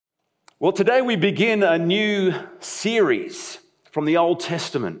Well, today we begin a new series from the Old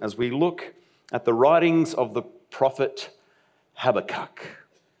Testament as we look at the writings of the prophet Habakkuk,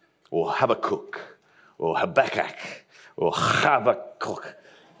 or Habakkuk, or Habakkuk, or Habakkuk,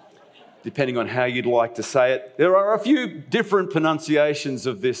 depending on how you'd like to say it. There are a few different pronunciations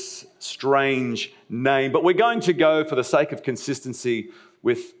of this strange name, but we're going to go, for the sake of consistency,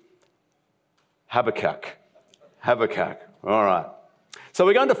 with Habakkuk. Habakkuk, all right. So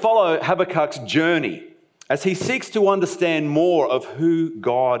we're going to follow Habakkuk's journey as he seeks to understand more of who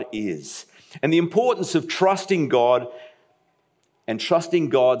God is and the importance of trusting God and trusting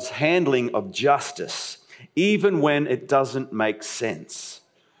God's handling of justice, even when it doesn't make sense.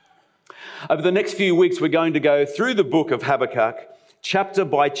 Over the next few weeks, we're going to go through the book of Habakkuk, chapter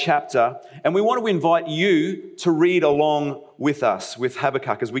by chapter, and we want to invite you to read along with us, with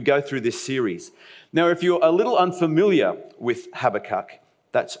Habakkuk, as we go through this series. Now, if you're a little unfamiliar with Habakkuk,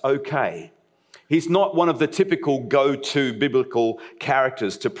 that's okay. He's not one of the typical go-to biblical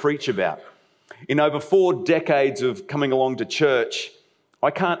characters to preach about. In over 4 decades of coming along to church,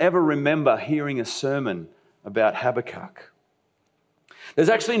 I can't ever remember hearing a sermon about Habakkuk. There's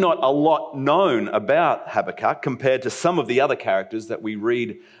actually not a lot known about Habakkuk compared to some of the other characters that we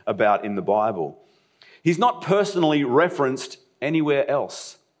read about in the Bible. He's not personally referenced anywhere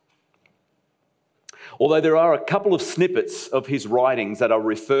else. Although there are a couple of snippets of his writings that are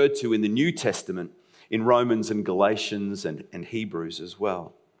referred to in the New Testament, in Romans and Galatians and Hebrews as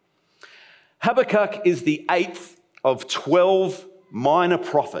well. Habakkuk is the 8th of 12 minor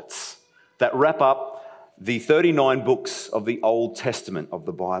prophets that wrap up the 39 books of the Old Testament of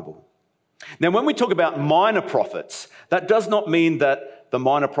the Bible. Now, when we talk about minor prophets, that does not mean that the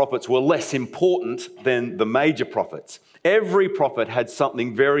minor prophets were less important than the major prophets. Every prophet had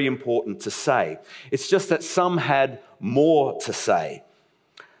something very important to say. It's just that some had more to say.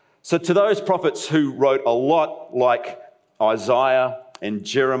 So to those prophets who wrote a lot, like Isaiah and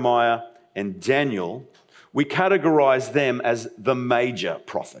Jeremiah and Daniel, we categorize them as the major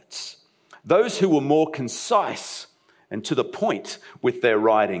prophets. Those who were more concise and to the point with their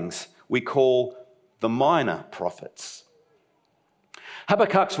writings, we call the minor prophets.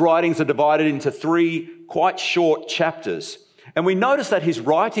 Habakkuk's writings are divided into 3 quite short chapters, and we notice that his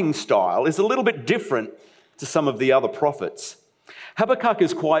writing style is a little bit different to some of the other prophets. Habakkuk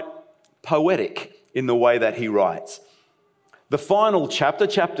is quite poetic in the way that he writes. The final chapter,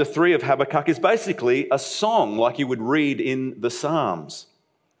 chapter 3 of Habakkuk, is basically a song like you would read in the Psalms.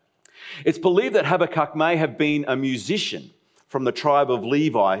 It's believed that Habakkuk may have been a musician from the tribe of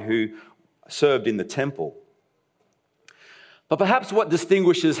Levi who served in the temple. But perhaps what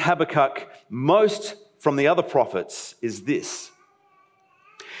distinguishes Habakkuk most from the other prophets is this.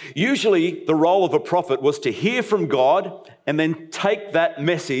 Usually, the role of a prophet was to hear from God and then take that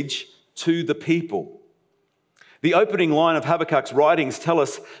message to the people. The opening line of Habakkuk's writings tell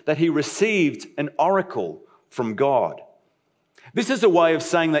us that he received an oracle from God. This is a way of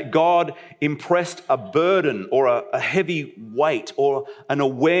saying that God impressed a burden or a heavy weight or an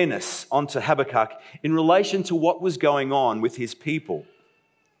awareness onto Habakkuk in relation to what was going on with his people.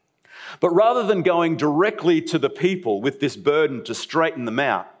 But rather than going directly to the people with this burden to straighten them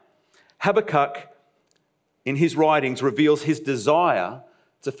out, Habakkuk, in his writings, reveals his desire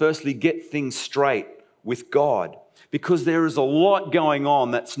to firstly get things straight with God, because there is a lot going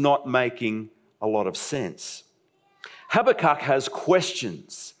on that's not making a lot of sense. Habakkuk has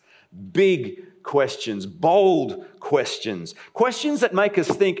questions, big questions, bold questions, questions that make us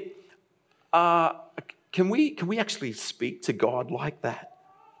think, can we actually speak to God like that?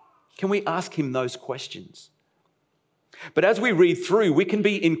 Can we ask him those questions? But as we read through, we can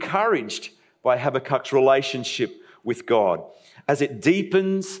be encouraged by Habakkuk's relationship with God as it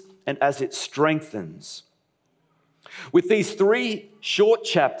deepens and as it strengthens. With these 3 short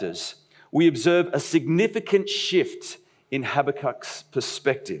chapters, we observe a significant shift in Habakkuk's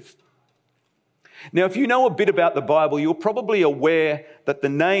perspective. Now, if you know a bit about the Bible, you're probably aware that the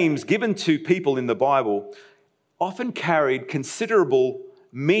names given to people in the Bible often carried considerable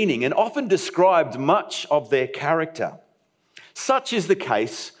meaning and often described much of their character. Such is the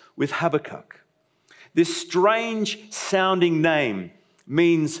case with Habakkuk. This strange sounding name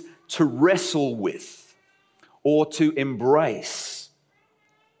means to wrestle with or to embrace.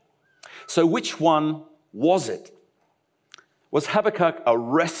 So which one was it? Was Habakkuk a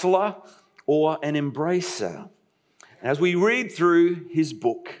wrestler or an embracer? As we read through his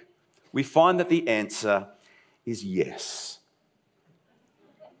book, we find that the answer is yes.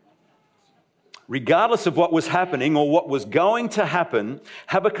 Regardless of what was happening or what was going to happen,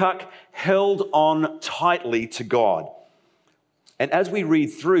 Habakkuk held on tightly to God. And as we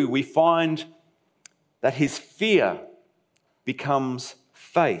read through, we find that his fear becomes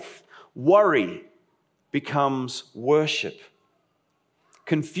faith. Worry becomes worship.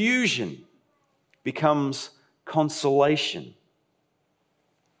 Confusion becomes consolation.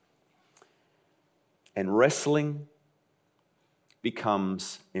 And wrestling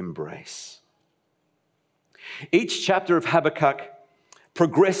becomes embrace. Each chapter of Habakkuk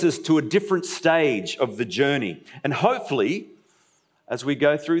progresses to a different stage of the journey. And hopefully, as we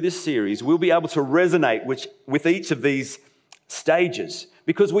go through this series, we'll be able to resonate with each of these stages,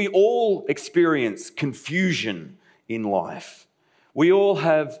 because we all experience confusion in life. We also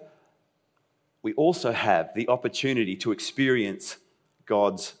have the opportunity to experience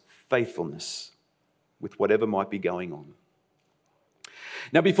God's faithfulness with whatever might be going on.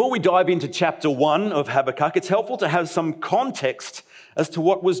 Now, before we dive into chapter 1 of Habakkuk, it's helpful to have some context as to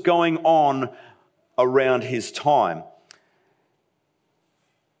what was going on around his time.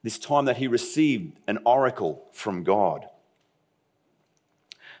 This time that he received an oracle from God.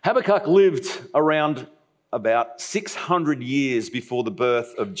 Habakkuk lived around about 600 years before the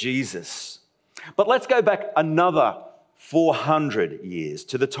birth of Jesus. But let's go back another 400 years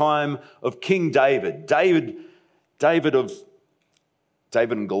to the time of King David. David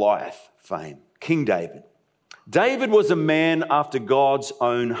and Goliath fame. King David. David was a man after God's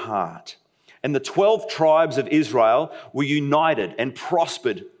own heart. And the 12 tribes of Israel were united and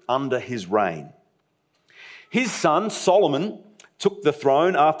prospered under his reign. His son Solomon took the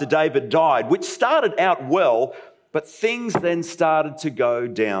throne after David died, which started out well, but things then started to go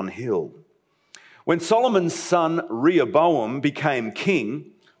downhill. When Solomon's son Rehoboam became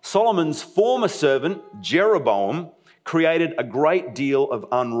king, Solomon's former servant Jeroboam created a great deal of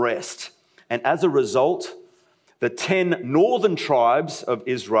unrest. And as a result, the 10 northern tribes of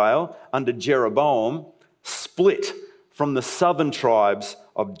Israel under Jeroboam split from the southern tribes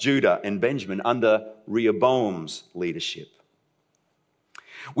of Judah and Benjamin under Rehoboam's leadership.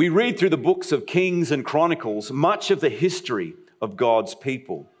 We read through the books of Kings and Chronicles much of the history of God's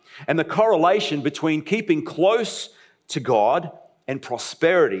people and the correlation between keeping close to God and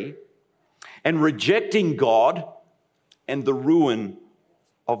prosperity and rejecting God and the ruin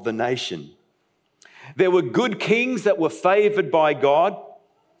of the nation. There were good kings that were favored by God,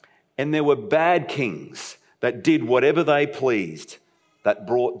 and there were bad kings that did whatever they pleased that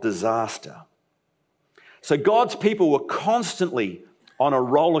brought disaster. So God's people were constantly on a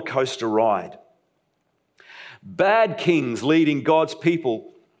roller coaster ride. Bad kings leading God's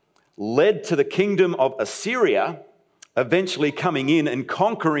people led to the kingdom of Assyria eventually coming in and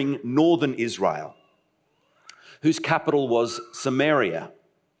conquering northern Israel, whose capital was Samaria.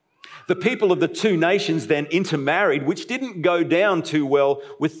 The people of the two nations then intermarried, which didn't go down too well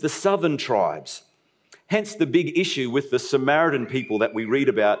with the southern tribes. Hence the big issue with the Samaritan people that we read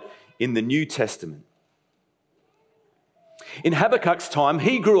about in the New Testament. In Habakkuk's time,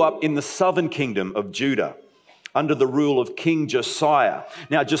 he grew up in the southern kingdom of Judah under the rule of King Josiah.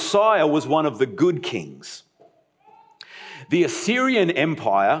 Now, Josiah was one of the good kings. The Assyrian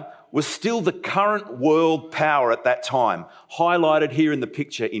Empire was still the current world power at that time, highlighted here in the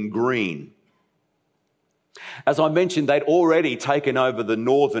picture in green. As I mentioned, they'd already taken over the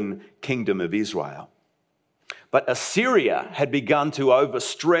northern kingdom of Israel. But Assyria had begun to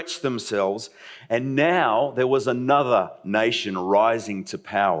overstretch themselves, and now there was another nation rising to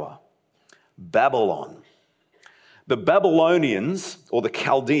power, Babylon. The Babylonians, or the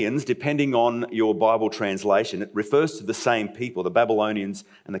Chaldeans, depending on your Bible translation, it refers to the same people, the Babylonians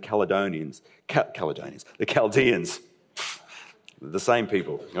and the Chaldeans, the same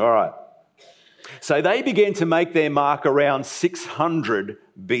people. All right. So they began to make their mark around 600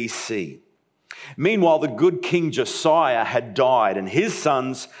 BC. Meanwhile, the good King Josiah had died and his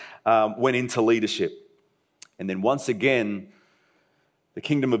sons went into leadership. And then once again, the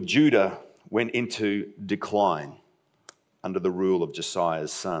kingdom of Judah went into decline under the rule of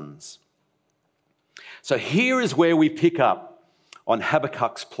Josiah's sons. So here is where we pick up on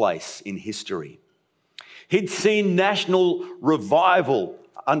Habakkuk's place in history. He'd seen national revival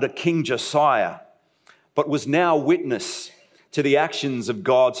under King Josiah, but was now witness to the actions of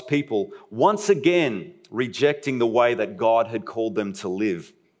God's people, once again rejecting the way that God had called them to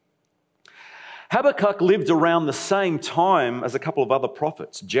live. Habakkuk lived around the same time as a couple of other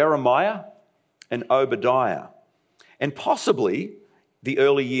prophets, Jeremiah and Obadiah, and possibly the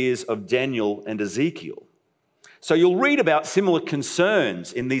early years of Daniel and Ezekiel. So you'll read about similar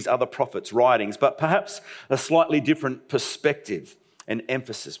concerns in these other prophets' writings, but perhaps a slightly different perspective and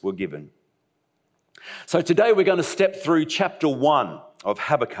emphasis were given. So today we're going to step through chapter 1 of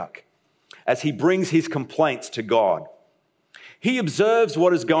Habakkuk as he brings his complaints to God. He observes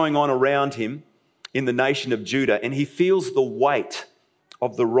what is going on around him in the nation of Judah, and he feels the weight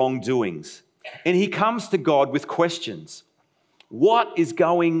of the wrongdoings. And he comes to God with questions. What is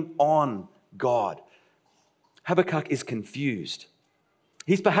going on, God? Habakkuk is confused.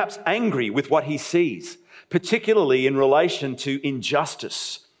 He's perhaps angry with what he sees, particularly in relation to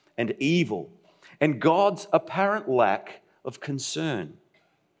injustice and evil and God's apparent lack of concern.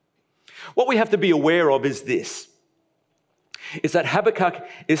 What we have to be aware of is this, is that Habakkuk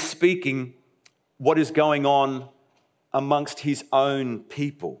is speaking what is going on amongst his own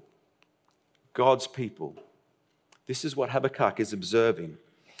people, God's people. This is what Habakkuk is observing.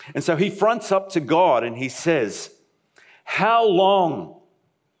 And so he fronts up to God and he says, How long,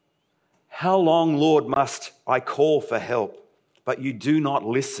 Lord, must I call for help, but you do not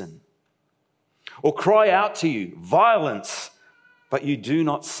listen? Or cry out to you, violence, but you do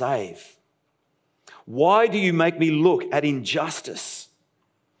not save? Why do you make me look at injustice?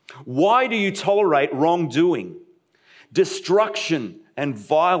 Why do you tolerate wrongdoing? Destruction and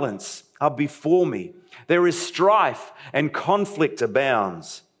violence are before me. There is strife and conflict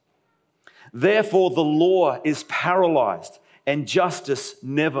abounds. Therefore the law is paralyzed and justice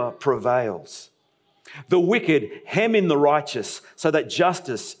never prevails. The wicked hem in the righteous so that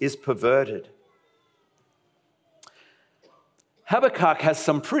justice is perverted. Habakkuk has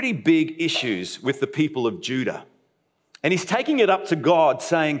some pretty big issues with the people of Judah. And he's taking it up to God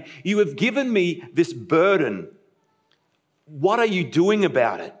saying, you have given me this burden. What are you doing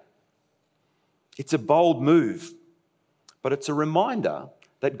about it? It's a bold move, but it's a reminder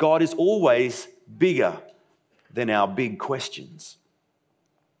that God is always bigger than our big questions.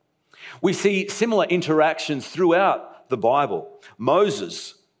 We see similar interactions throughout the Bible.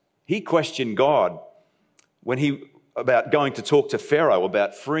 Moses, he questioned God about going to talk to Pharaoh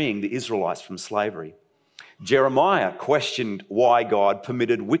about freeing the Israelites from slavery. Jeremiah questioned why God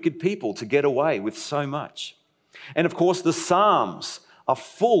permitted wicked people to get away with so much. And of course, the Psalms are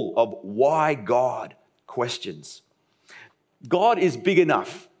full of why God questions. God is big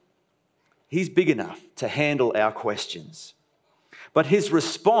enough. He's big enough to handle our questions. But his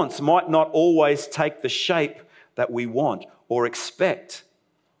response might not always take the shape that we want or expect,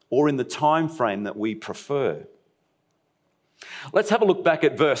 or in the time frame that we prefer. Let's have a look back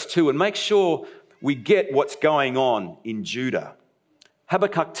at verse 2 and make sure we get what's going on in Judah.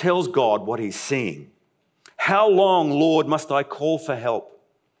 Habakkuk tells God what he's seeing. How long, Lord, must I call for help,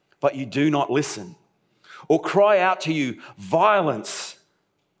 but you do not listen? Or cry out to you, violence,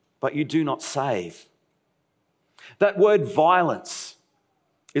 but you do not save? That word violence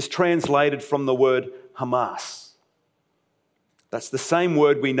is translated from the word Hamas. That's the same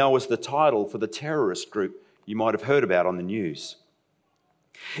word we know as the title for the terrorist group you might have heard about on the news.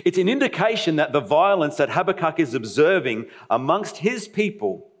 It's an indication that the violence that Habakkuk is observing amongst his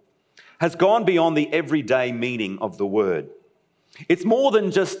people has gone beyond the everyday meaning of the word. It's more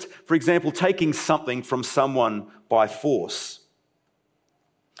than just, for example, taking something from someone by force.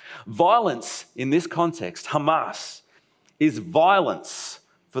 Violence in this context, Hamas, is violence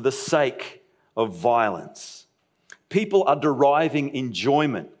for the sake of violence. People are deriving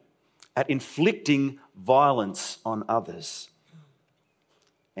enjoyment at inflicting violence on others.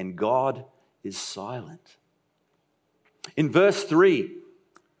 And God is silent. In verse 3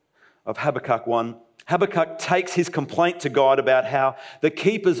 of Habakkuk 1, Habakkuk takes his complaint to God about how the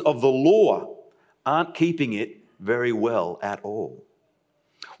keepers of the law aren't keeping it very well at all.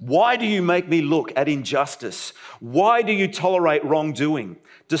 Why do you make me look at injustice? Why do you tolerate wrongdoing?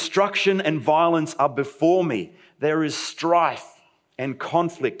 Destruction and violence are before me. There is strife and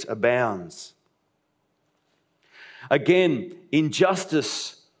conflict abounds. Again,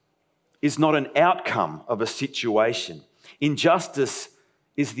 injustice is not an outcome of a situation. Injustice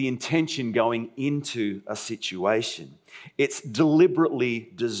is the intention going into a situation. It's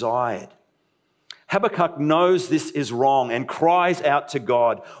deliberately desired. Habakkuk knows this is wrong and cries out to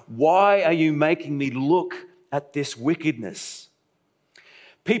God, why are you making me look at this wickedness?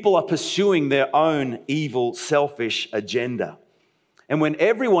 People are pursuing their own evil, selfish agenda. And when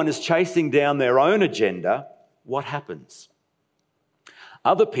everyone is chasing down their own agenda, what happens?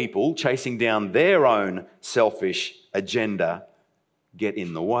 Other people chasing down their own selfish agenda get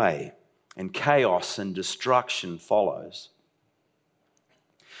in the way, and chaos and destruction follows.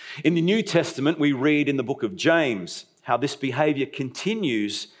 In the New Testament, we read in the book of James how this behavior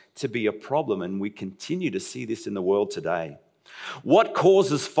continues to be a problem, and we continue to see this in the world today. What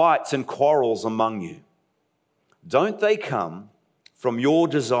causes fights and quarrels among you? Don't they come from your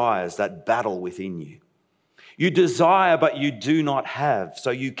desires that battle within you? You desire, but you do not have,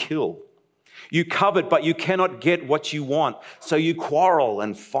 so you kill. You covet, but you cannot get what you want, so you quarrel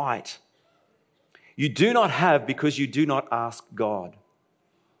and fight. You do not have because you do not ask God.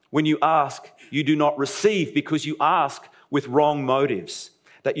 When you ask, you do not receive because you ask with wrong motives,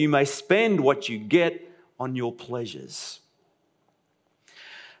 that you may spend what you get on your pleasures.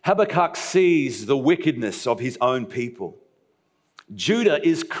 Habakkuk sees the wickedness of his own people. Judah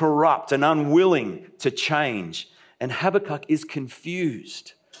is corrupt and unwilling to change, and Habakkuk is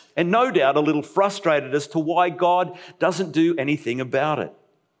confused and no doubt a little frustrated as to why God doesn't do anything about it.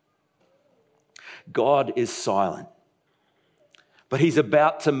 God is silent, but he's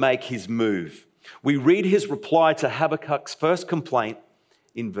about to make his move. We read his reply to Habakkuk's first complaint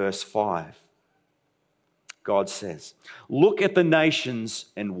in verse 5. God says, "Look at the nations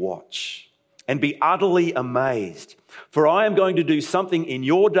and watch, and be utterly amazed, for I am going to do something in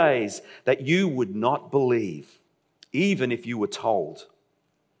your days that you would not believe, even if you were told.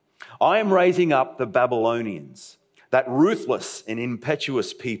 I am raising up the Babylonians, that ruthless and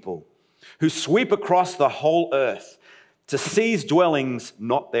impetuous people, who sweep across the whole earth to seize dwellings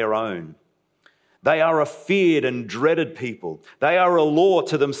not their own. They are a feared and dreaded people. They are a law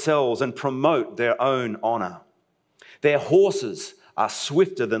to themselves and promote their own honor. Their horses are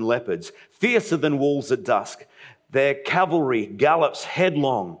swifter than leopards, fiercer than wolves at dusk. Their cavalry gallops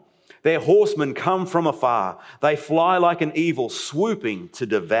headlong. Their horsemen come from afar. They fly like an eagle, swooping to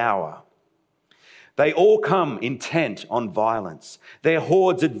devour. They all come intent on violence. Their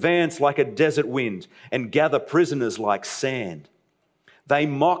hordes advance like a desert wind and gather prisoners like sand. They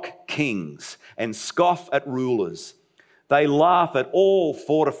mock kings and scoff at rulers. They laugh at all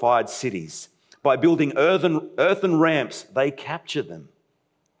fortified cities. By building earthen ramps, they capture them.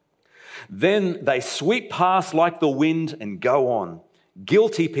 Then they sweep past like the wind and go on.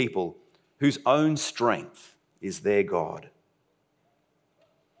 Guilty people whose own strength is their God."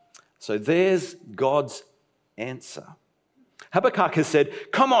 So there's God's answer. Habakkuk has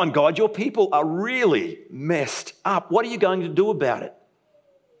said, "Come on, God, your people are really messed up. What are you going to do about it?"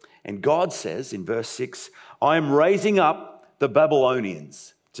 And God says in verse 6, "I am raising up the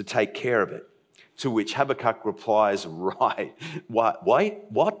Babylonians to take care of it." To which Habakkuk replies, "Right, what?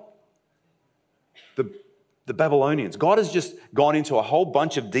 The Babylonians." God has just gone into a whole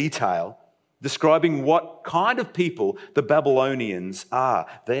bunch of detail describing what kind of people the Babylonians are.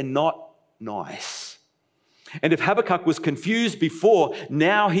 They're not nice. And if Habakkuk was confused before,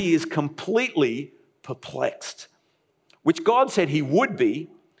 now he is completely perplexed, which God said he would be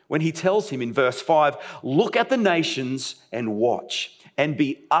when he tells him in verse 5, "Look at the nations and watch, and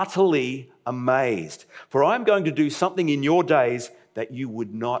be utterly amazed, for I am going to do something in your days that you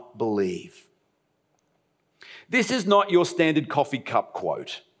would not believe." This is not your standard coffee cup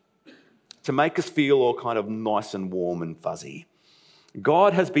quote to make us feel all kind of nice and warm and fuzzy.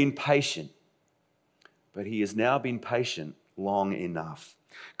 God has been patient, but he has now been patient long enough.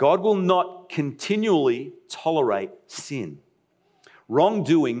 God will not continually tolerate sin.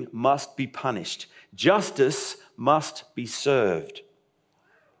 Wrongdoing must be punished. Justice must be served.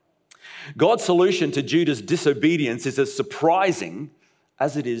 God's solution to Judah's disobedience is as surprising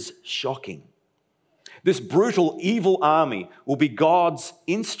as it is shocking. This brutal, evil army will be God's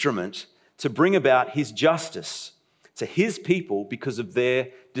instrument to bring about his justice to his people because of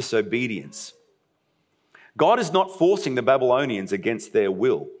their disobedience. God is not forcing the Babylonians against their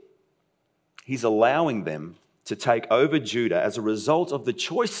will. He's allowing them to take over Judah as a result of the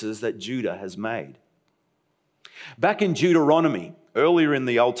choices that Judah has made. Back in Deuteronomy, earlier in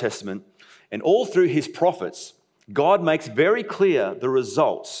the Old Testament, and all through his prophets, God makes very clear the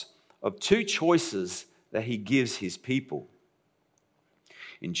results of two choices that he gives his people.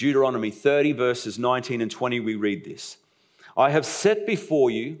 In Deuteronomy 30, verses 19 and 20, we read this: "I have set before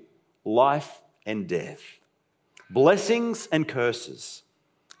you life and death, blessings and curses.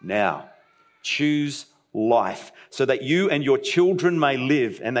 Now choose life, so that you and your children may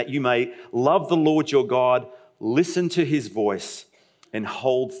live, and that you may love the Lord your God, listen to his voice, and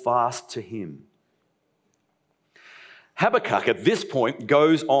hold fast to him." Habakkuk at this point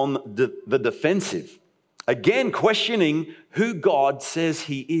goes on the defensive, again questioning who God says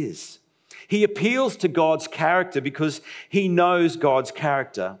he is. He appeals to God's character because he knows God's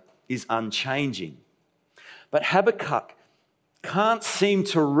character is unchanging. But Habakkuk can't seem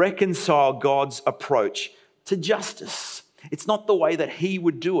to reconcile God's approach to justice. It's not the way that he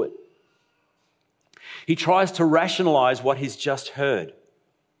would do it. He tries to rationalize what he's just heard.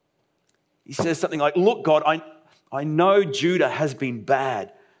 He says something like, "Look, God, I know Judah has been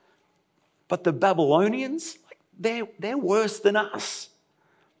bad, but the Babylonians, they're worse than us."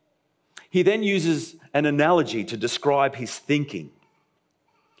 He then uses an analogy to describe his thinking.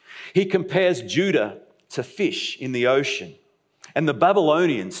 He compares Judah to fish in the ocean and the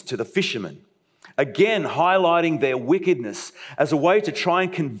Babylonians to the fishermen, again highlighting their wickedness as a way to try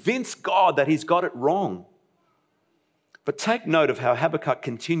and convince God that he's got it wrong. But take note of how Habakkuk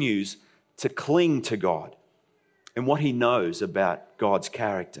continues to cling to God and what he knows about God's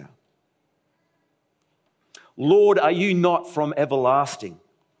character. Lord, are you not from everlasting?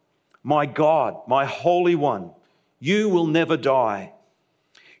 My God, my Holy One, you will never die.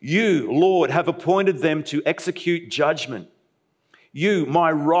 You, Lord, have appointed them to execute judgment. You,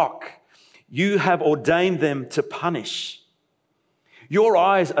 my rock, you have ordained them to punish. Your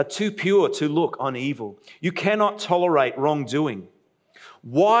eyes are too pure to look on evil. You cannot tolerate wrongdoing.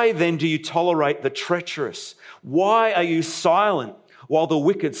 Why then do you tolerate the treacherous? Why are you silent while the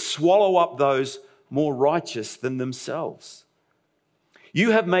wicked swallow up those more righteous than themselves?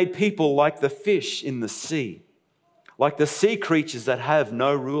 You have made people like the fish in the sea, like the sea creatures that have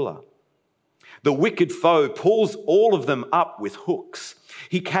no ruler. The wicked foe pulls all of them up with hooks.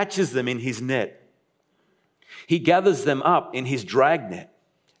 He catches them in his net. He gathers them up in his dragnet,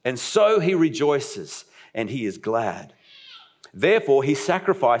 and so he rejoices and he is glad. Therefore he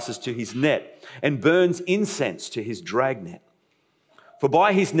sacrifices to his net and burns incense to his dragnet. For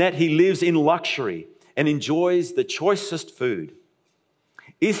by his net he lives in luxury and enjoys the choicest food.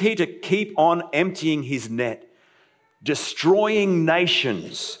 Is he to keep on emptying his net, destroying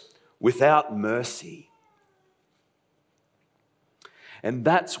nations without mercy? And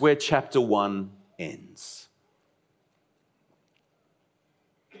that's where chapter 1 ends.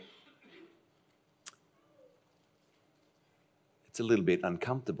 It's a little bit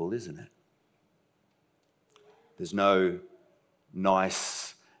uncomfortable, isn't it? There's no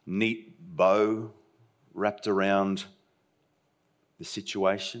nice, neat bow wrapped around the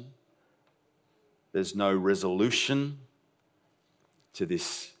situation. There's no resolution to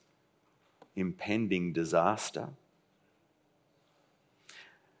this impending disaster.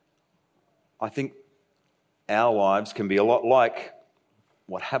 I think our lives can be a lot like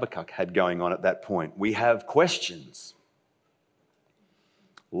what Habakkuk had going on at that point. We have questions.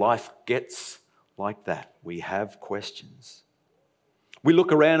 Life gets like that. We have questions. We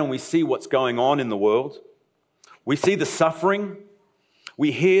look around and we see what's going on in the world. We see the suffering.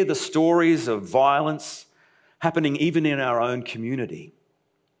 We hear the stories of violence happening even in our own community.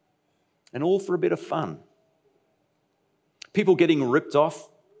 And all for a bit of fun. People getting ripped off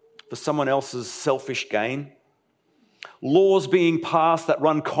for someone else's selfish gain. Laws being passed that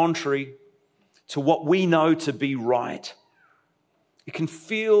run contrary to what we know to be right. It can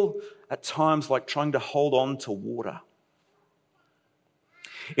feel at times like trying to hold on to water.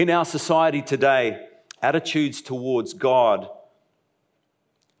 In our society today, attitudes towards God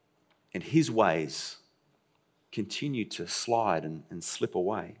and his ways continue to slide and slip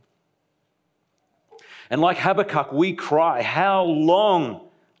away. And like Habakkuk, we cry, "How long,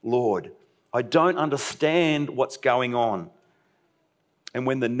 Lord? I don't understand what's going on." And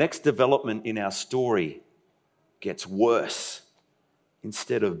when the next development in our story gets worse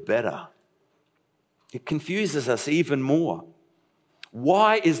instead of better, it confuses us even more.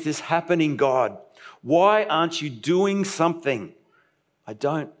 Why is this happening, God? Why aren't you doing something? I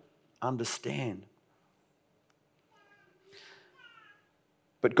don't understand.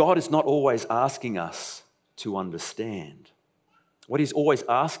 But God is not always asking us to understand. What he's always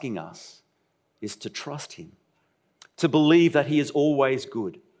asking us is to trust him, to believe that he is always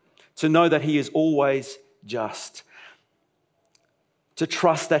good, to know that he is always just, to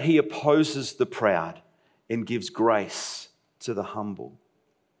trust that he opposes the proud and gives grace to the humble.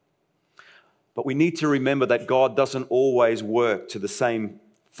 But we need to remember that God doesn't always work to the same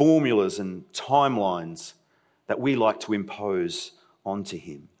formulas and timelines that we like to impose onto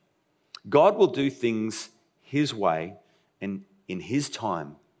him. God will do things his way and in his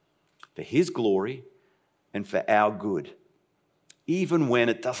time, for his glory and for our good, even when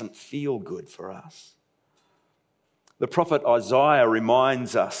it doesn't feel good for us. The prophet Isaiah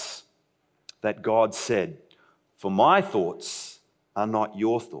reminds us that God said, "For my thoughts are not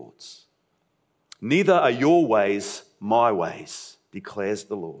your thoughts, neither are your ways my ways, declares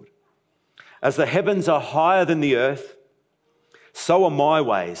the Lord. As the heavens are higher than the earth, so are my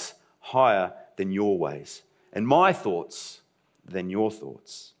ways higher than your ways, and my thoughts than your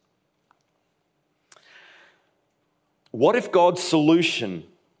thoughts." What if God's solution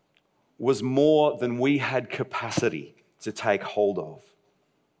was more than we had capacity to take hold of?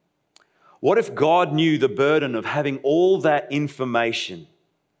 What if God knew the burden of having all that information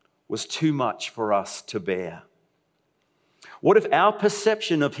was too much for us to bear? What if our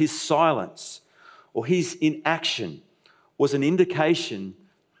perception of his silence or his inaction was an indication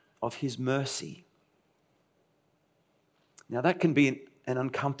of his mercy. Now that can be an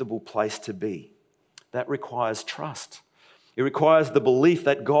uncomfortable place to be. That requires trust. It requires the belief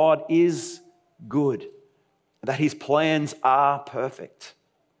that God is good, that his plans are perfect.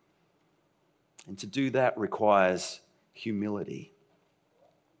 And to do that requires humility.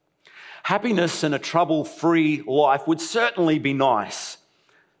 Happiness and a trouble-free life would certainly be nice,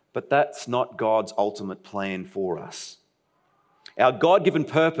 but that's not God's ultimate plan for us. Our God-given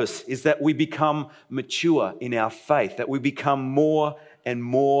purpose is that we become mature in our faith, that we become more and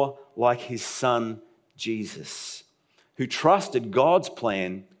more like his Son, Jesus, who trusted God's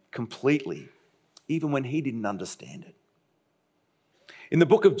plan completely, even when he didn't understand it. In the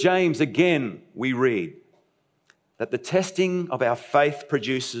book of James, again, we read that the testing of our faith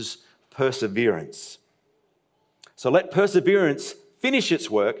produces perseverance. So let perseverance finish its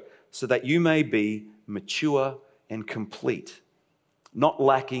work so that you may be mature and complete, not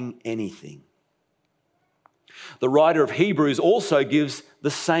lacking anything. The writer of Hebrews also gives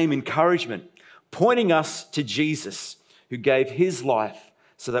the same encouragement, pointing us to Jesus, who gave his life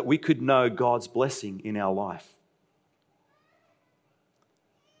so that we could know God's blessing in our life.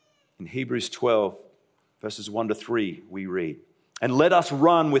 In Hebrews 12, verses 1 to 3, we read, "And let us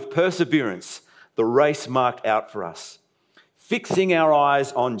run with perseverance the race marked out for us, fixing our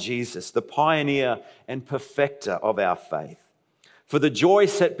eyes on Jesus, the pioneer and perfecter of our faith. For the joy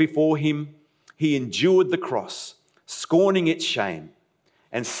set before him, he endured the cross, scorning its shame,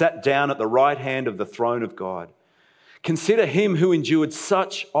 and sat down at the right hand of the throne of God. Consider him who endured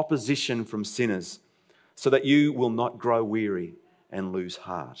such opposition from sinners, so that you will not grow weary and lose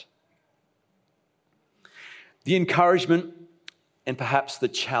heart." The encouragement and perhaps the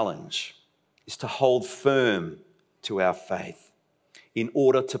challenge is to hold firm to our faith in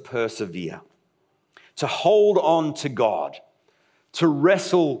order to persevere, to hold on to God, to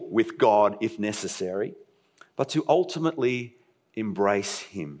wrestle with God if necessary, but to ultimately embrace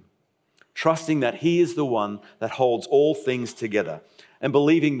him, trusting that he is the one that holds all things together and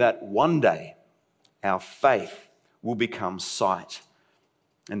believing that one day our faith will become sight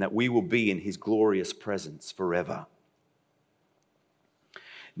and that we will be in his glorious presence forever.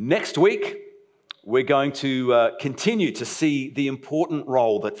 Next week, we're going to continue to see the important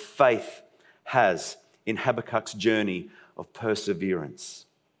role that faith has in Habakkuk's journey of perseverance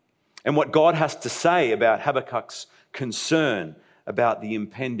and what God has to say about Habakkuk's concern about the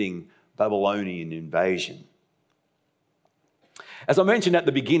impending Babylonian invasion. As I mentioned at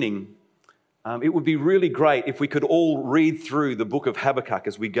the beginning, it would be really great if we could all read through the book of Habakkuk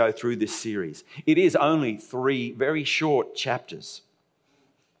as we go through this series. It is only 3 very short chapters.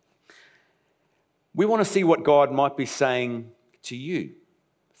 We want to see what God might be saying to you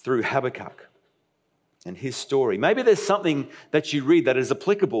through Habakkuk and his story. Maybe there's something that you read that is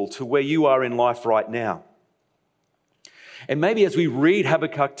applicable to where you are in life right now. And maybe as we read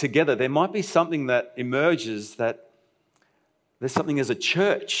Habakkuk together, there might be something that emerges that there's something as a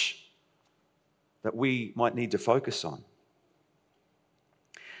church that we might need to focus on.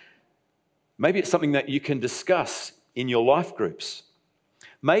 Maybe it's something that you can discuss in your life groups.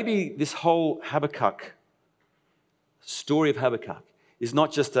 Maybe this whole Habakkuk, story of Habakkuk, is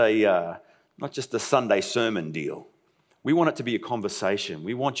not just a Sunday sermon deal. We want it to be a conversation.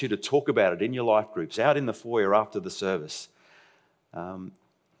 We want you to talk about it in your life groups, out in the foyer after the service. I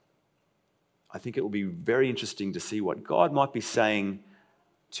think it will be very interesting to see what God might be saying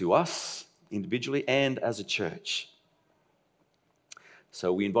to us individually and as a church.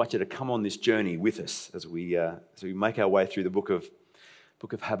 So we invite you to come on this journey with us as we make our way through the book of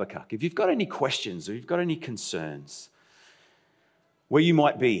Habakkuk. If you've got any questions or you've got any concerns where you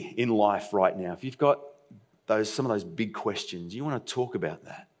might be in life right now, if you've got some of those big questions, you want to talk about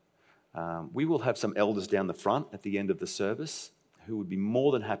that, we will have some elders down the front at the end of the service who would be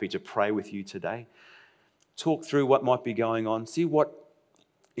more than happy to pray with you today, talk through what might be going on, see what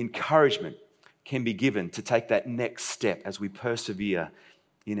encouragement can be given to take that next step as we persevere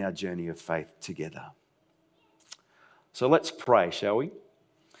in our journey of faith together. So let's pray, shall we?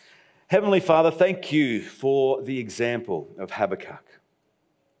 Heavenly Father, thank you for the example of Habakkuk.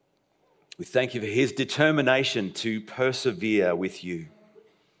 We thank you for his determination to persevere with you.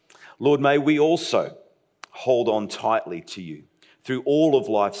 Lord, may we also hold on tightly to you through all of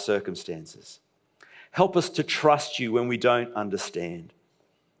life's circumstances. Help us to trust you when we don't understand,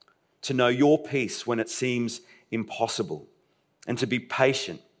 to know your peace when it seems impossible, and to be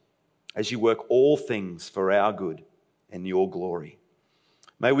patient as you work all things for our good and your glory.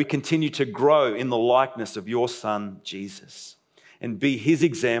 May we continue to grow in the likeness of your Son, Jesus, and be his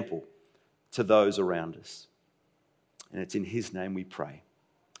example to those around us. And it's in his name we pray.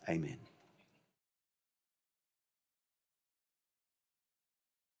 Amen.